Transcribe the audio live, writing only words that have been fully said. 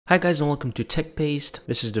Hi guys and welcome to TechBased.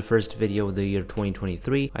 This is the first video of the year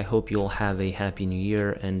 2023. I hope you all have a happy new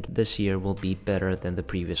year and this year will be better than the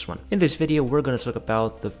previous one. In this video we're going to talk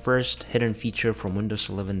about the first hidden feature from Windows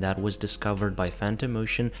 11 that was discovered by Phantom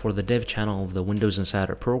Motion for the dev channel of the Windows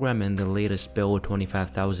Insider program in the latest build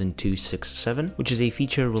 25267, which is a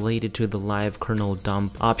feature related to the live kernel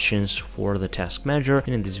dump options for the task manager,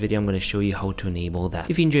 and in this video I'm going to show you how to enable that.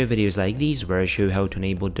 If you enjoy videos like these where I show you how to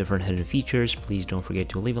enable different hidden features, please don't forget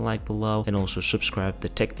to leave a like below and also subscribe to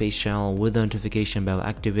the TechBased channel with the notification bell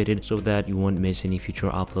activated so that you won't miss any future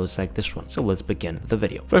uploads like this one. So let's begin the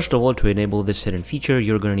video. First of all, to enable this hidden feature,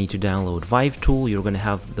 you're going to need to download Vive Tool. You're going to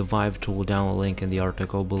have the Vive Tool download link in the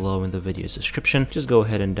article below in the video's description. Just go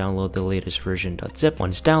ahead and download the latest version .zip.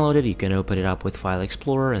 Once downloaded, you can open it up with File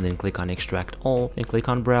Explorer and then click on Extract All and click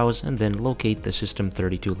on Browse and then locate the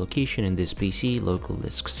System32 location in this PC, local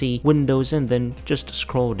disk C, Windows, and then just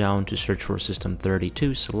scroll down to search for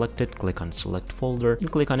System32. Select it, click on Select Folder, and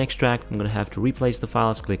click on Extract. I'm going to have to replace the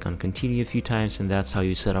files, click on Continue a few times, and that's how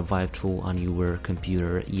you set up Vive Tool on your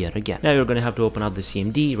computer yet again. Now you're going to have to open up the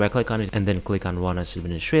CMD, right click on it, and then click on Run as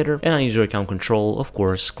Administrator, and on User Account Control, of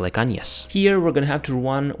course, click on Yes. Here we're going to have to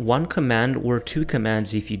run one command or two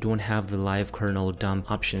commands if you don't have the live kernel dump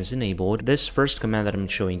options enabled. This first command that I'm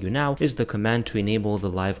showing you now is the command to enable the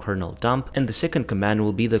live kernel dump, and the second command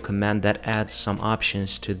will be the command that adds some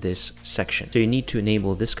options to this section. So you need to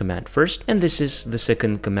enable this command first, and this is the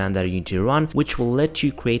second command that you need to run, which will let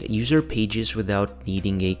you create user pages without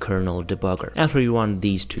needing a kernel debugger. After you run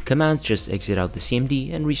these two commands, just exit out the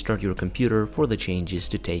CMD and restart your computer for the changes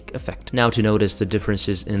to take effect. Now to notice the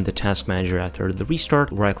differences in the task manager after the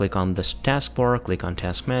restart, right click on the taskbar, click on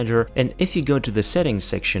task manager, and if you go to the settings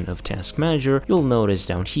section of task manager, you'll notice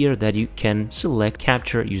down here that you can select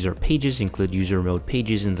capture user pages, include user mode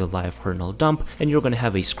pages in the live kernel dump, and you're going to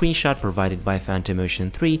have a screenshot provided by Phantom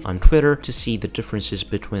Motion 3 on Twitter to see the differences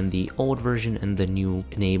between the old version and the new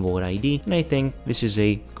enabled ID. And I think this is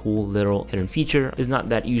a cool little hidden feature. It's not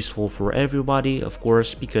that useful for everybody, of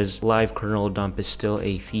course, because live kernel dump is still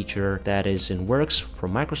a feature that is in works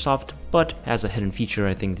from Microsoft, but as a hidden feature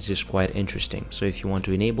I think this is quite interesting. So if you want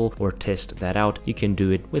to enable or test that out, you can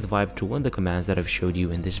do it with Vive Tool and the commands that I've showed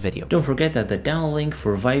you in this video. Don't forget that the download link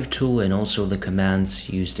for Vive Tool and also the commands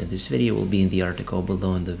used in this video will be in the article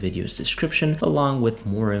below in the video's description, along with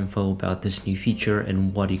more info about this new feature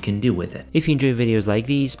and what you can do with it. If you enjoy videos like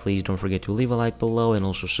these, please don't forget to leave a like below and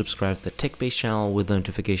also subscribe to the TechBased channel with the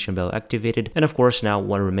notification bell activated. And of course, now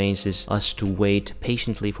what remains is us to wait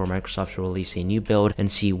patiently for Microsoft to release a new build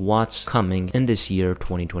and see what's coming in this year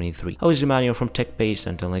 2023. I was Emmanuel from TechBased.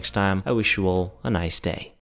 Until next time, I wish you all a nice day.